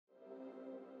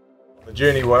The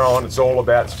journey we're on, it's all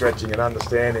about stretching and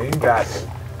understanding that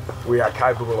we are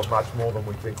capable of much more than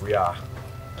we think we are,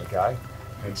 okay?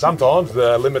 And sometimes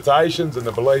the limitations and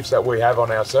the beliefs that we have on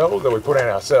ourselves, that we put on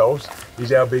ourselves,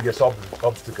 is our biggest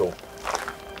obstacle.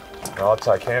 And I'd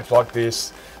say camps like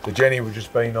this, the journey we've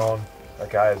just been on,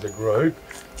 okay, as a group,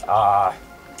 are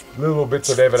little bits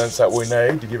of evidence that we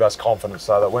need to give us confidence,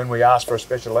 so that when we ask for a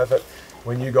special effort,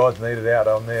 when you guys need it out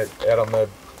on the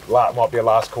might be a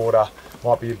last quarter,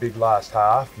 might be a big last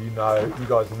half, you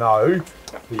guys know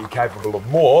that you're capable of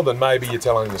more than maybe you're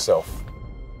telling yourself.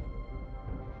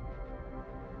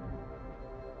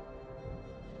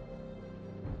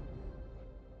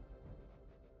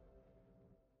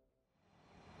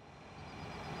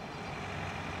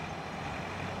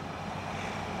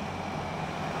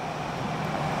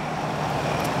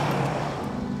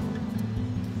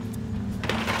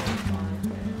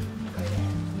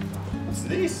 What's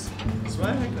this?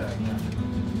 Swag that.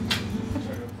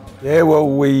 Yeah, well,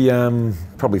 we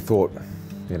probably thought,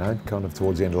 kind of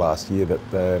towards the end of last year, that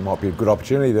there might be a good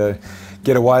opportunity to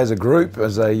get away as a group.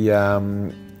 As a,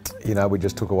 we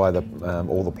just took away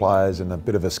all the players and a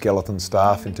bit of a skeleton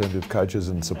staff in terms of coaches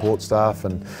and support staff,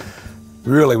 and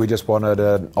really we just wanted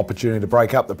an opportunity to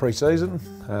break up the pre-season,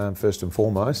 first and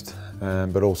foremost,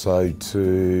 but also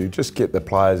to just get the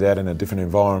players out in a different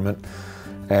environment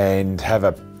and have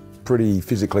a pretty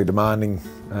physically demanding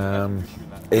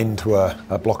end to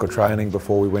a block of training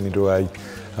before we went into a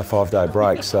 5-day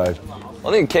break. So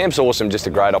I think camp's awesome, just a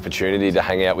great opportunity to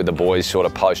hang out with the boys sort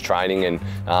of post-training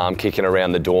and kicking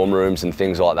around the dorm rooms and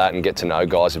things like that and get to know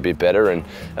guys a bit better. And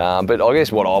but I guess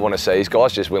what I want to see is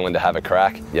guys just willing to have a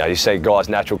crack. You see guys'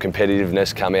 natural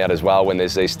competitiveness come out as well when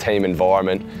there's this team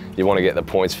environment. You want to get the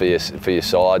points for your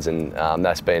sides, and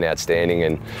that's been outstanding,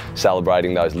 and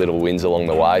celebrating those little wins along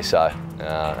the way. So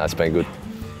that's been good.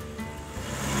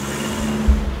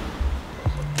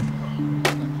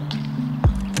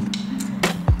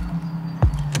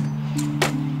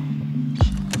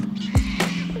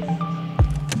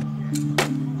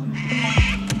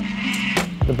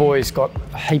 The boys got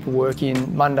a heap of work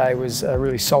in. Monday was a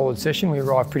really solid session. We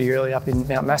arrived pretty early up in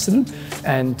Mt Macedon,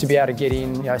 and to be able to get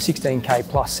in, 16k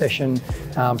plus session,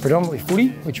 predominantly footy,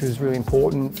 which was really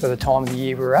important for the time of the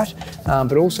year we were at,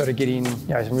 but also to get in,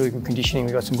 some really good conditioning.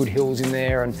 We got some good hills in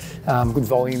there and good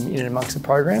volume in and amongst the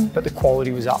program, but the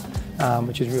quality was up,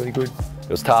 which is really good. It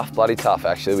was tough, bloody tough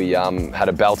actually. We had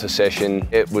a belter session.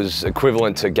 It was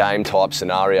equivalent to game type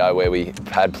scenario where we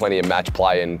had plenty of match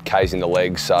play and K's in the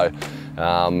legs, so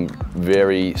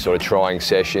very sort of trying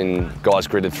session. Guys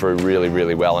gritted through really,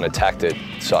 really well and attacked it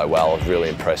so well. I was really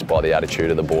impressed by the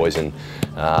attitude of the boys and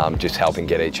just helping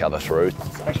get each other through.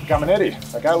 Thanks for coming, Eddie.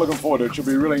 Okay, looking forward to it. Should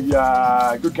be a really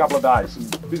good couple of days.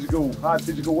 Some hard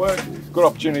physical work, good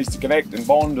opportunities to connect and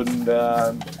bond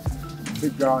and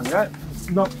keep growing.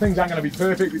 Things aren't going to be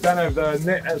perfect. We don't have the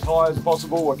net as high as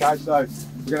possible. Okay, so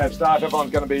we're going to have staff. Everyone's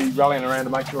going to be rallying around to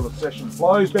make sure the session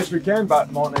flows best we can,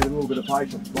 but might need a little bit of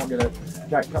patience. Might get a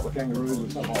couple of kangaroos or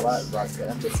something like that. But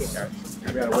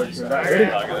we'll be able to work through that.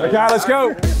 Ready? Okay, let's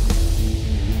go.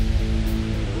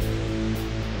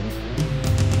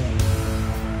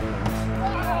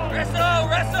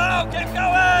 Wrestle, keep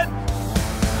going.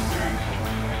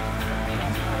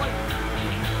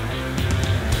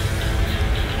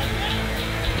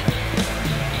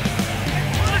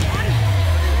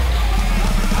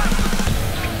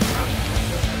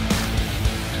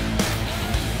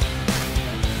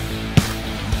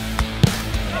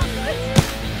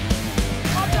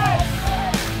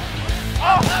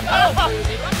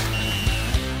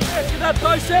 Get that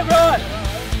post set right.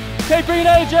 Keep bringing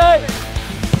AJ.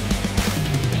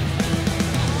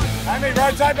 Amy,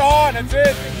 rotate behind, that's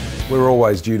it. We were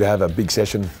always due to have a big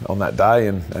session on that day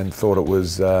and thought it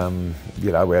was, there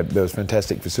was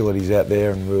fantastic facilities out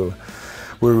there, and we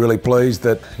were really pleased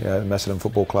that the Macedon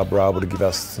Football Club were able to give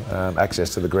us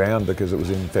access to the ground because it was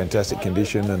in fantastic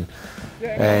condition,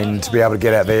 and to be able to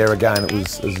get out there again, it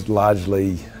was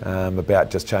largely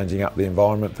about just changing up the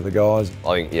environment for the guys.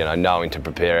 I think, knowing to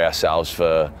prepare ourselves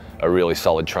for a really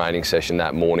solid training session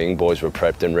that morning, boys were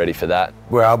prepped and ready for that.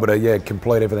 We were able to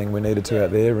complete everything we needed to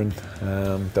out there, and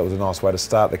that was a nice way to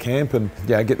start the camp and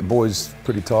get the boys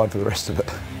pretty tired for the rest of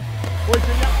it.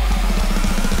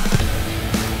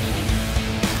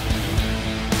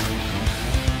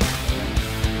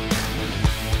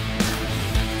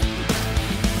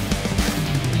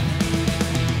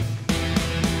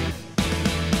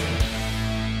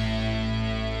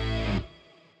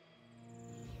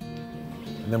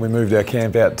 And then we moved our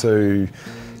camp out to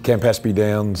Camp Aspie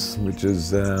Downs, which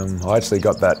is, I actually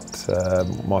got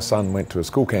that, my son went to a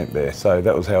school camp there, so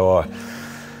that was how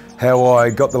how I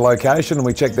got the location, and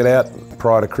we checked it out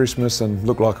prior to Christmas and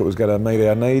looked like it was going to meet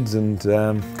our needs, and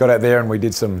got out there and we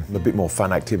did a bit more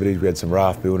fun activities. We had some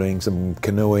raft building, some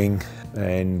canoeing,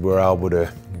 and we were able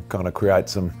to kind of create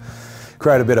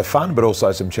a bit of fun, but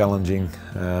also some challenging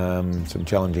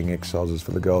exercises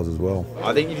for the guys as well.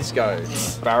 I think you just go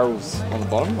barrels on the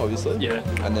bottom, obviously. Yeah.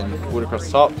 And then wood across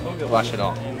the top, lash it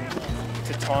on.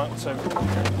 To time, so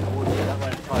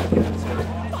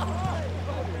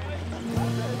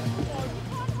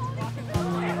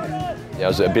It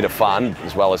was a bit of fun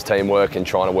as well as teamwork and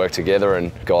trying to work together,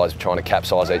 and guys trying to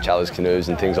capsize each other's canoes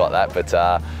and things like that. But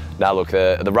no, look,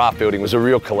 the raft building was a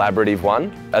real collaborative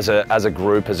one. As a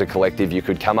group, as a collective, you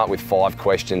could come up with 5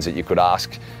 questions that you could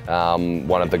ask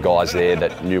one of the guys there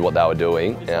that knew what they were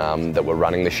doing, that were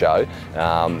running the show.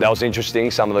 That was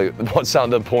interesting, some of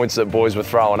the points that boys were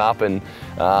throwing up, and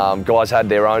guys had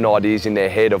their own ideas in their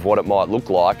head of what it might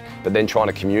look like, but then trying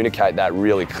to communicate that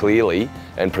really clearly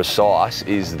and precise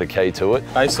is the key to it.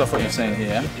 Based off what you've seen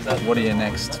here, what are your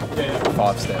next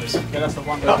 5 steps?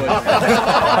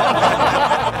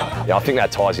 Yeah, I think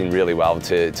that ties in really well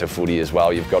to footy as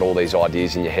well. You've got all these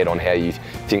ideas in your head on how you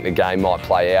think the game might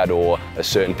play out, or a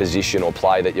certain position or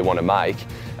play that you want to make,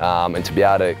 and to be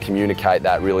able to communicate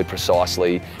that really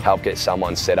precisely, help get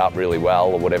someone set up really well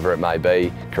or whatever it may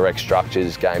be, correct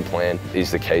structures, game plan, is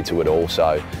the key to it all.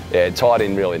 So yeah, it tied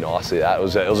in really nicely. It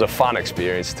was a fun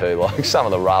experience too. Like, some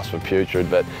of the rafts were putrid,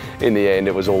 but in the end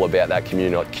it was all about that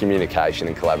communication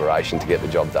and collaboration to get the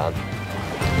job done.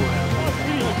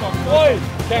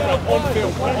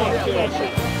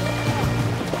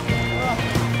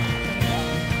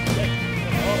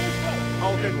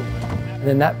 And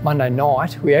then that Monday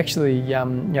night, we actually,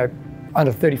 under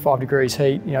 35 degrees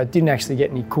heat, didn't actually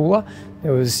get any cooler. It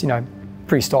was,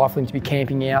 pretty stifling to be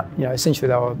camping out. Essentially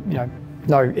they were,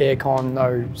 no aircon,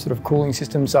 no sort of cooling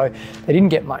system, so they didn't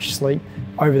get much sleep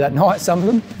over that night, some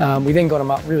of them. We then got them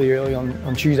up really early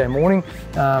on Tuesday morning,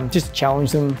 just to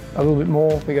challenge them a little bit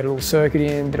more. We got a little circuit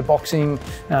in, a bit of boxing,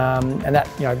 and that,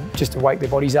 just to wake their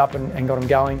bodies up and got them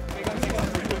going.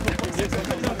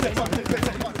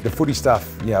 The footy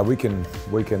stuff, we can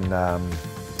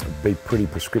be pretty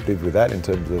prescriptive with that in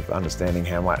terms of understanding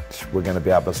how much we're going to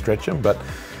be able to stretch them. But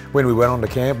when we went on to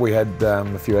camp, we had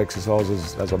a few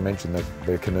exercises, as I mentioned,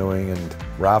 the canoeing and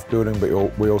raft building, but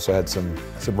we also had some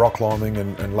rock climbing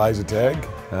and laser tag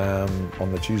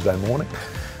on the Tuesday morning,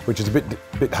 which is a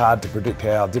bit hard to predict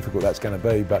how difficult that's going to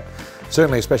be. But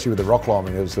certainly, especially with the rock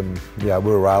climbing, there was some, we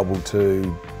were able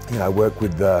to, work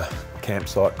with the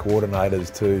campsite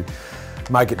coordinators to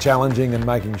make it challenging and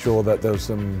making sure that there was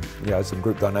some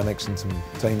group dynamics and some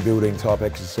team building type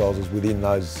exercises within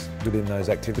those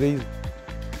activities.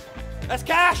 That's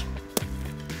cash!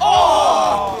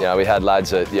 Oh! We had lads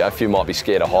that, a few might be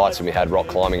scared of heights, and we had rock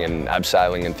climbing and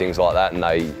abseiling and things like that, and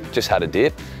they just had a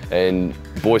dip, and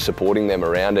boys supporting them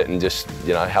around it and just,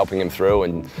 helping them through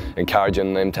and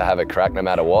encouraging them to have a crack no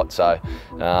matter what. So,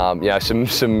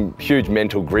 some huge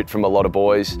mental grit from a lot of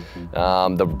boys.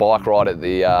 The bike ride at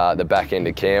the back end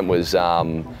of camp was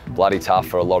bloody tough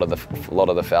for a lot of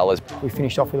the fellas. We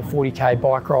finished off with a 40k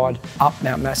bike ride up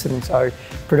Mt Macedon, so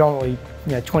predominantly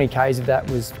 20 k's of that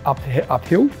was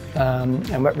uphill, and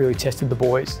that really tested the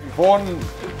boys. Important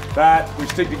that we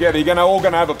stick together. You're all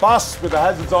going to have a bus with the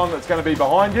hazards on that's going to be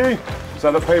behind you,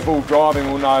 so that people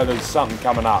driving will know there's something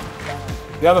coming up.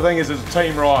 The other thing is it's a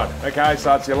team ride, okay?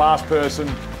 So it's your last person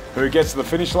who gets to the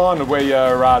finish line and where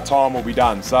your time will be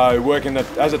done. So working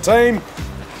as a team,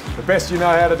 the best you know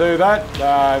how to do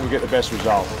that, we get the best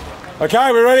result.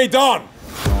 Okay, we're ready, Don?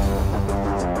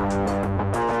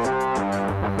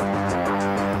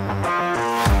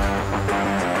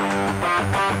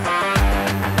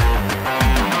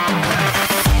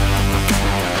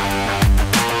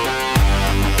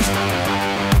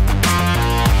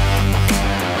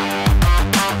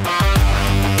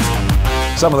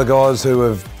 Some of the guys who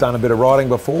have done a bit of riding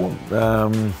before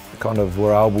kind of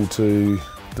were able to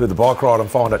do the bike ride and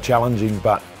find it challenging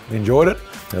but enjoyed it.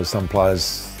 There were some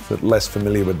players that less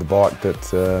familiar with the bike that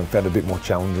found it a bit more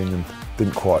challenging and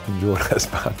didn't quite enjoy it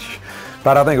as much.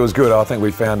 But I think it was good. I think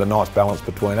we found a nice balance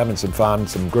between having some fun,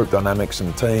 some group dynamics,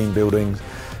 some team building,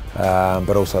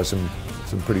 but also some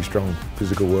pretty strong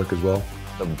physical work as well.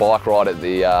 The bike ride at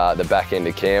the back end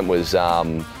of camp was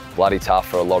bloody tough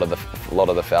for a lot of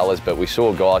the fellas, but we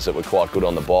saw guys that were quite good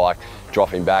on the bike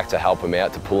dropping back to help them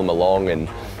out, to pull them along and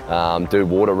do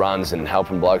water runs and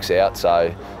helping blokes out.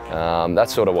 So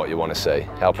that's sort of what you want to see,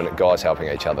 guys helping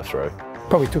each other through.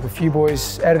 Probably took a few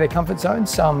boys out of their comfort zone.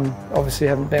 Some obviously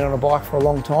haven't been on a bike for a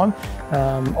long time.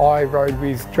 I rode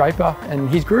with Draper and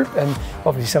his group, and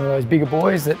obviously some of those bigger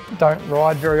boys that don't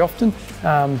ride very often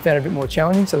found it a bit more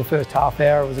challenging. So the first half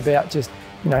hour was about just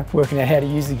working out how to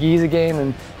use the gears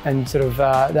again, and sort of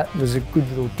that was a good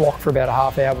little block for about a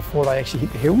half hour before they actually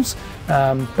hit the hills.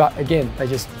 But again, they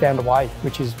just found a way,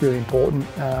 which is really important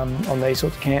on these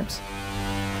sorts of camps.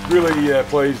 Really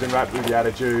pleased and wrapped with the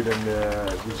attitude and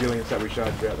the resilience that we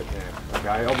showed throughout the camp.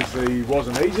 Okay, obviously it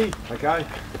wasn't easy. Okay,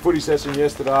 the footy session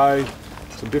yesterday,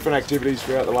 some different activities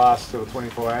throughout the last sort of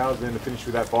 24 hours, then to finish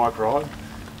with that bike ride.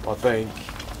 I think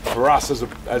for us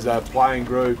as a playing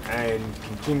group and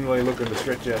continually looking to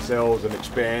stretch ourselves and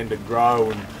expand and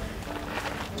grow and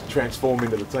transform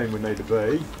into the team we need to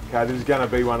be. Okay, this is going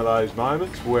to be one of those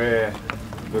moments where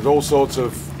there's all sorts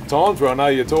of times where I know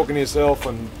you're talking to yourself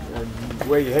and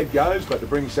where your head goes, but to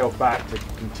bring yourself back, to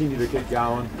continue to keep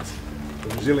going,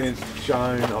 the resilience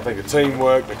shown, I think the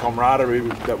teamwork, the camaraderie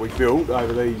that we built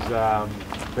over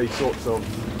these sorts of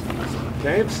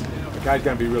camps, okay, is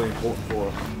going to be really important for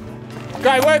us.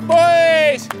 Great work,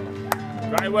 boys!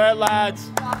 Great work,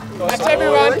 lads. That's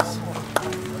everyone.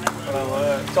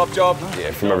 Top job.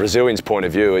 Yeah, from a resilience point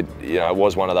of view, it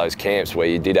was one of those camps where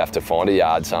you did have to find a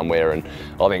yard somewhere, and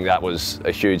I think that was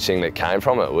a huge thing that came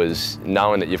from it, was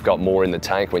knowing that you've got more in the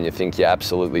tank when you think you're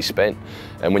absolutely spent.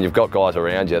 And when you've got guys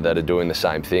around you that are doing the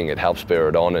same thing, it helps spur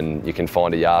it on, and you can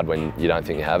find a yard when you don't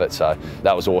think you have it. So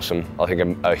that was awesome. I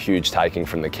think a huge taking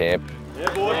from the camp.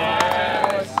 Yeah,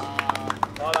 boys.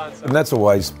 And that's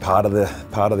always part of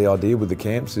the idea with the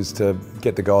camps, is to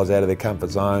get the guys out of their comfort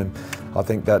zone. I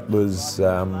think that was,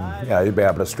 you'd be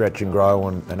able to stretch and grow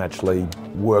and actually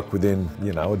work within,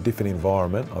 a different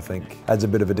environment. I think adds a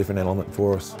bit of a different element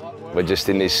for us. We're just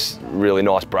in this really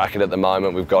nice bracket at the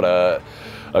moment. We've got a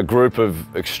group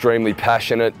of extremely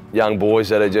passionate young boys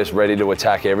that are just ready to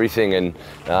attack everything, and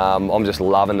I'm just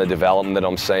loving the development that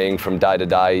I'm seeing from day to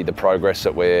day, the progress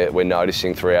that we're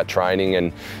noticing throughout training,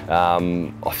 and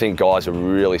I think guys are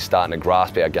really starting to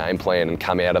grasp our game plan and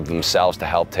come out of themselves to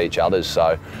help teach others.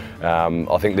 So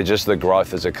I think the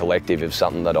growth as a collective is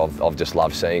something that I've just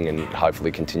loved seeing, and hopefully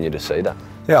continue to see that.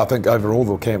 Yeah, I think overall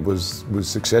the camp was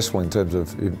successful in terms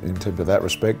of that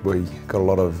respect. We got a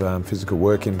lot of physical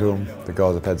work into them. The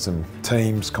guys have had some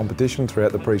teams competition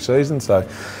throughout the pre-season, so it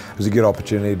was a good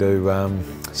opportunity to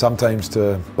some teams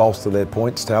to bolster their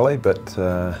points tally, but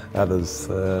others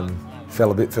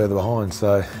fell a bit further behind.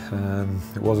 So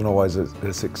it wasn't always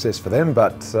a success for them,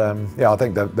 but I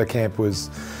think the camp was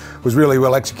really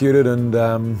well executed, and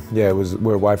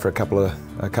we're away for a couple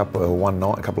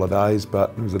of days,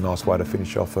 but it was a nice way to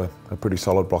finish off a pretty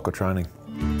solid block of training.